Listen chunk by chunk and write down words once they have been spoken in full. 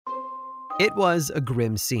It was a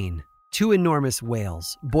grim scene. Two enormous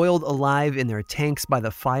whales, boiled alive in their tanks by the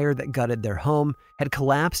fire that gutted their home, had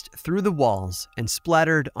collapsed through the walls and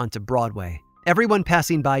splattered onto Broadway. Everyone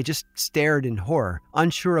passing by just stared in horror,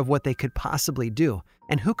 unsure of what they could possibly do,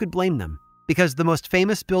 and who could blame them? Because the most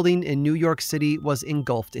famous building in New York City was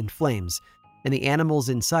engulfed in flames, and the animals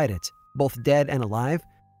inside it, both dead and alive,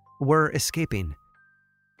 were escaping.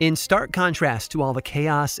 In stark contrast to all the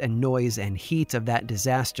chaos and noise and heat of that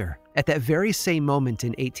disaster, at that very same moment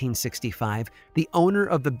in 1865, the owner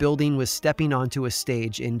of the building was stepping onto a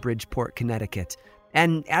stage in Bridgeport, Connecticut.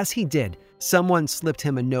 And as he did, someone slipped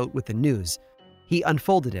him a note with the news. He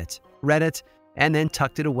unfolded it, read it, and then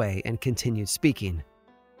tucked it away and continued speaking.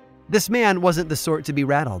 This man wasn't the sort to be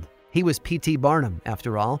rattled. He was P.T. Barnum,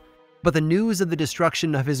 after all. But the news of the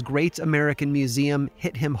destruction of his great American museum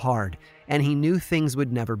hit him hard, and he knew things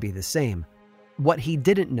would never be the same. What he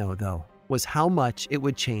didn't know, though, was how much it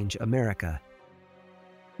would change America.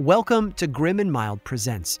 Welcome to Grim and Mild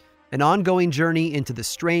Presents, an ongoing journey into the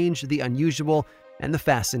strange, the unusual, and the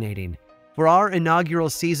fascinating. For our inaugural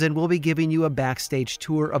season, we'll be giving you a backstage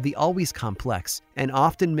tour of the always complex and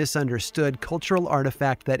often misunderstood cultural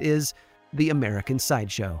artifact that is the American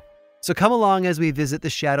sideshow. So come along as we visit the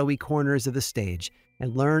shadowy corners of the stage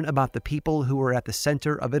and learn about the people who were at the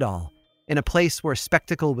center of it all. In a place where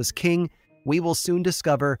spectacle was king, we will soon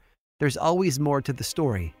discover there's always more to the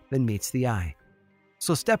story than meets the eye.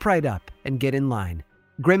 So step right up and get in line.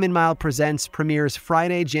 Grim and Mild Presents premieres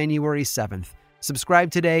Friday, January 7th. Subscribe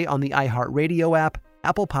today on the iHeartRadio app,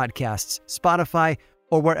 Apple Podcasts, Spotify,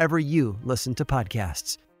 or wherever you listen to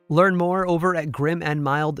podcasts. Learn more over at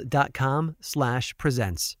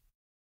grimandmild.com/presents.